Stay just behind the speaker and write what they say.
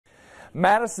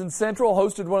Madison Central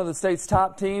hosted one of the state's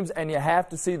top teams, and you have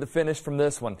to see the finish from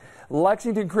this one.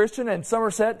 Lexington Christian and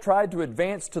Somerset tried to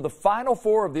advance to the Final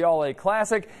Four of the All-A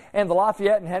Classic, and the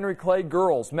Lafayette and Henry Clay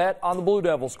girls met on the Blue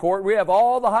Devils court. We have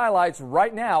all the highlights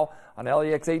right now on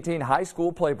LEX18 High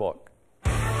School Playbook.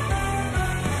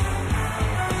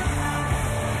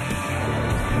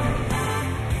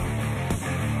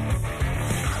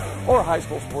 Or High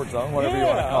School Sports Zone, whatever you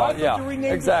want to call it. Yeah,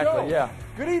 exactly. Yeah.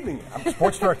 Good evening. I'm the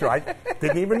sports director. I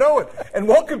didn't even know it. And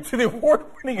welcome to the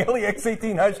award-winning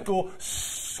LEX18 High School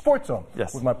Sports Zone.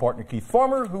 Yes. With my partner Keith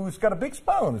Farmer, who's got a big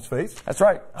smile on his face. That's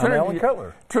right. I'm Alan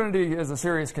Cutler. Trinity is a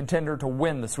serious contender to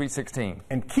win the Sweet 16.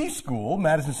 And Keith School,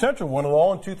 Madison Central, won it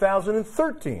all in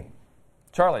 2013.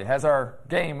 Charlie has our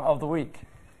game of the week.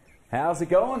 How's it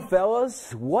going,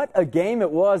 fellas? What a game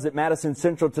it was at Madison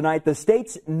Central tonight. The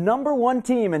state's #1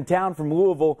 team in town from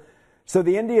Louisville. So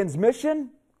the Indians'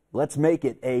 mission? Let's make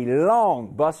it a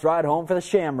long bus ride home for the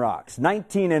Shamrocks.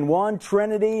 19-1,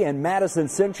 Trinity and Madison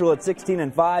Central at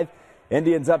 16-5.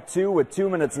 Indians up 2 with 2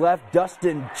 minutes left.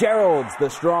 Dustin Gerald's the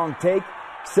strong take.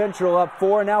 Central up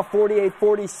 4, now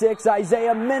 48-46.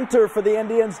 Isaiah Minter for the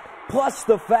Indians, plus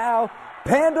the foul.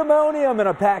 Pandemonium in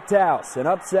a packed house. An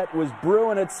upset was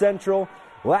brewing at Central.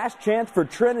 Last chance for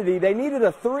Trinity. They needed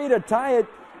a 3 to tie it,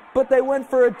 but they went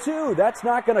for a 2. That's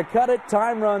not going to cut it.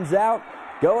 Time runs out.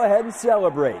 Go ahead and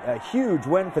celebrate. A huge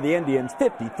win for the Indians,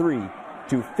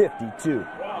 53-52.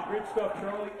 Wow, great stuff,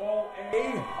 Charlie.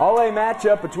 All-A. All-A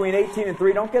matchup between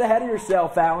 18-3. Don't get ahead of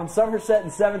yourself, Alan. Somerset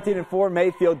and 17-4.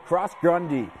 Mayfield cross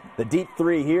Grundy. The deep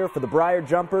 3 here for the Briar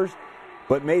Jumpers.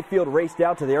 But Mayfield raced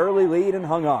out to the early lead and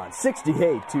hung on,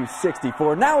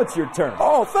 68-64. Now it's your turn.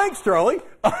 Oh, thanks, Charlie.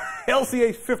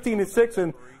 LCA 15-6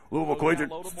 and Louisville Collegiate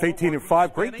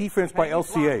 18-5. Great defense by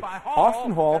LCA.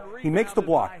 Austin Hall, he makes the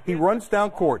block. He runs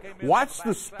down court. Watch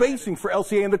the spacing for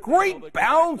LCA and the great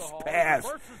bounce pass.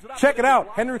 Check it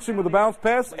out. Hendrickson with the bounce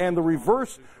pass and the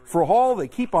reverse for Hall. They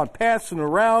keep on passing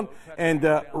around. And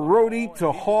Rhodey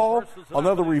to Hall,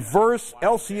 another reverse.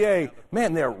 LCA,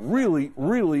 man, they're really,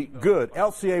 really good.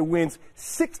 LCA wins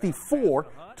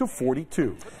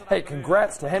 64-42. Hey,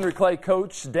 congrats to Henry Clay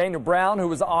coach Daniel Brown, who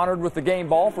was honored with the game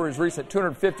ball for his recent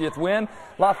 250th win.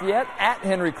 Lafayette at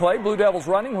Henry Clay. Blue Devils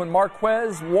running when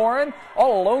Marquez Warren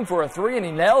all alone for a 3, and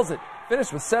he nails it.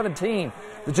 Finished with 17.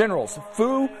 The Generals,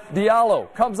 Fu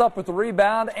Diallo, comes up with the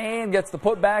rebound and gets the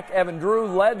putback. Evan Drew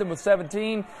led them with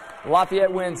 17.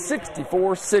 Lafayette wins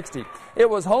 64-60. It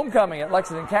was homecoming at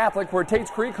Lexington Catholic, where Tate's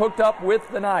Creek hooked up with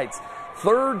the Knights.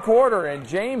 Third quarter, and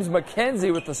James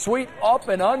McKenzie with the sweet up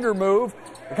and under move.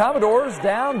 The Commodores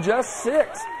down just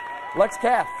 6. Lex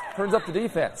Cath turns up the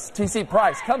defense. T.C.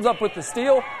 Price comes up with the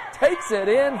steal, takes it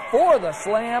in for the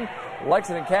slam.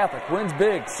 Lexington Catholic wins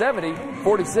big,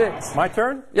 70-46. My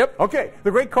turn? Yep. Okay.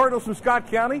 The great Cardinals from Scott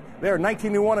County. They are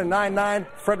 19-1 and 9-9.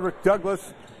 Frederick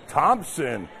Douglass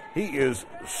Thompson. He is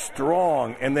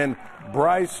strong. And then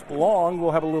Bryce Long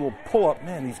will have a little pull-up.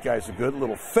 Man, these guys are good. A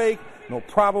little fake. No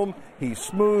problem. He's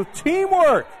smooth.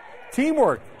 Teamwork.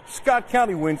 Teamwork. Scott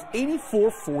County wins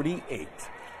 84-48.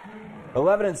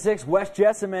 11-6, West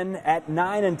Jessamine at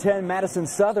 9-10, Madison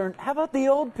Southern. How about the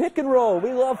old pick and roll?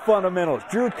 We love fundamentals.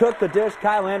 Drew Cook the dish,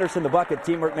 Kyle Anderson the bucket.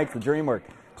 Teamwork makes the dream work.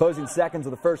 Closing seconds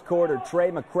of the first quarter,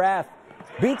 Trey McCrath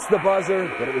beats the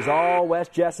buzzer, but it was all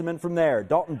West Jessamine from there.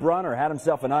 Dalton Brunner had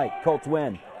himself a night. Colts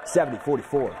win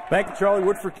 70-44. Thank you, Charlie.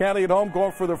 Woodford County at home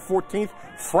going for their 14th.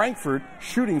 Frankfurt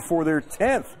shooting for their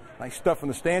 10th. Nice stuff in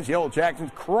the stands. Yellow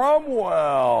Jacksons.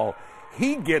 Cromwell.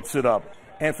 He gets it up.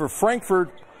 And for Frankfurt,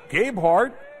 Gabe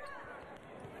Hart.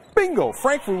 Bingo.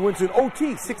 Frankfurt wins in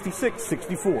OT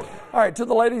 66-64. All right, to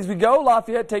the ladies we go.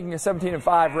 Lafayette taking a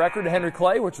 17-5 record to Henry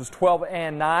Clay, which was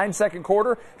 12-9. Second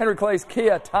quarter, Henry Clay's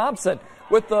Kia Thompson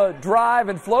with the drive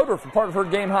and floater for part of her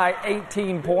game-high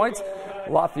 18 points.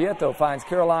 Lafayette, though, finds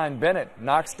Caroline Bennett,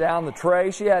 knocks down the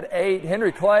tray. She had 8.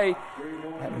 Henry Clay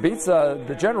beats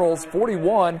the Generals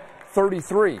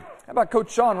 41-33. How about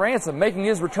Coach Sean Ransom making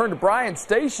his return to Bryan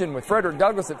Station with Frederick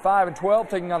Douglass at 5-12,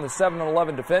 taking on the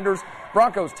 7-11 defenders.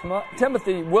 Broncos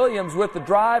Timothy Williams with the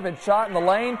drive and shot in the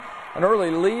lane. An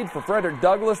early lead for Frederick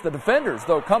Douglass. The defenders,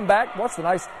 though, come back. Watch the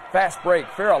nice fast break.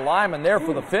 Farrah Lyman there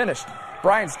for the finish.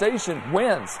 Bryan Station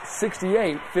wins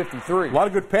 68-53. A lot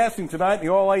of good passing tonight in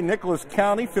the All-A. Nicholas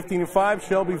County 15-5,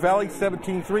 Shelby Valley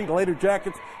 17-3. The Later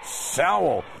Jackets,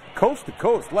 Sowell, coast to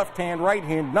coast, left hand, right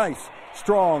hand, nice,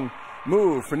 strong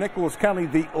move for Nicholas County.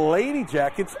 The Lady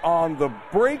Jackets on the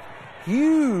break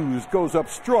Hughes goes up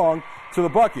strong to the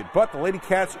bucket, but the Lady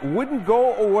Cats wouldn't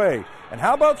go away. And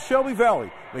how about Shelby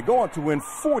Valley? They go on to win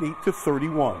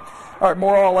 40-31. All right,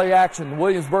 more All-A action.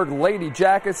 Williamsburg Lady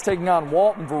Jackets taking on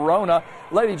Walton Verona.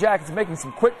 Lady Jackets making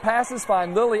some quick passes,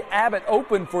 find Lily Abbott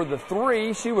open for the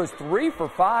three. She was 3 for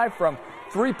 5 from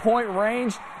three-point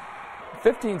range.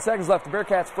 15 seconds left. The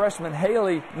Bearcats freshman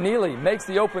Haley Neely makes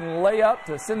the open layup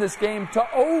to send this game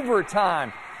to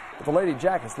overtime. But the Lady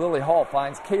Jackets, Lily Hall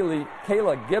finds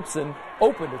Kayla Gibson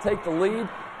open to take the lead.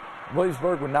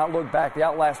 Williamsburg would not look back. They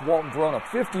outlast Walton Verona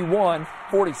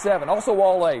 51-47. Also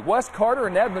All-A, West Carter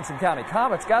and Edmonson County.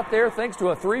 Comets got there thanks to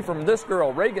a three from this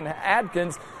girl, Reagan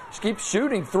Adkins. She keeps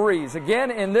shooting threes. Again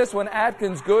in this one,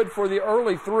 Adkins good for the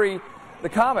early three. The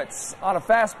Comets on a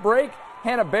fast break.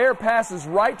 Hannah Bear passes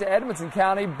right to Edmonson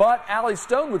County, but Allie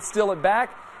Stone would steal it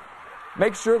back.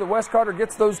 Make sure that West Carter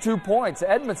gets those 2 points.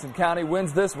 Edmonson County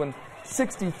wins this one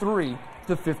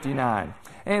 63-59.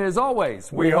 And as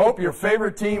always, we hope your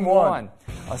favorite team won.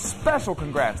 A special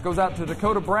congrats goes out to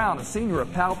Dakota Brown, a senior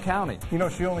at Powell County. You know,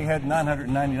 she only had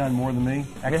 999 more than me.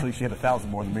 Actually, she had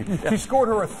 1,000 more than me. She scored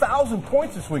her 1,000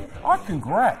 points this week. Our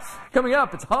congrats. Coming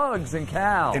up, it's Hugs and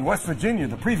Cal. In West Virginia,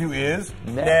 the preview is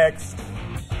next.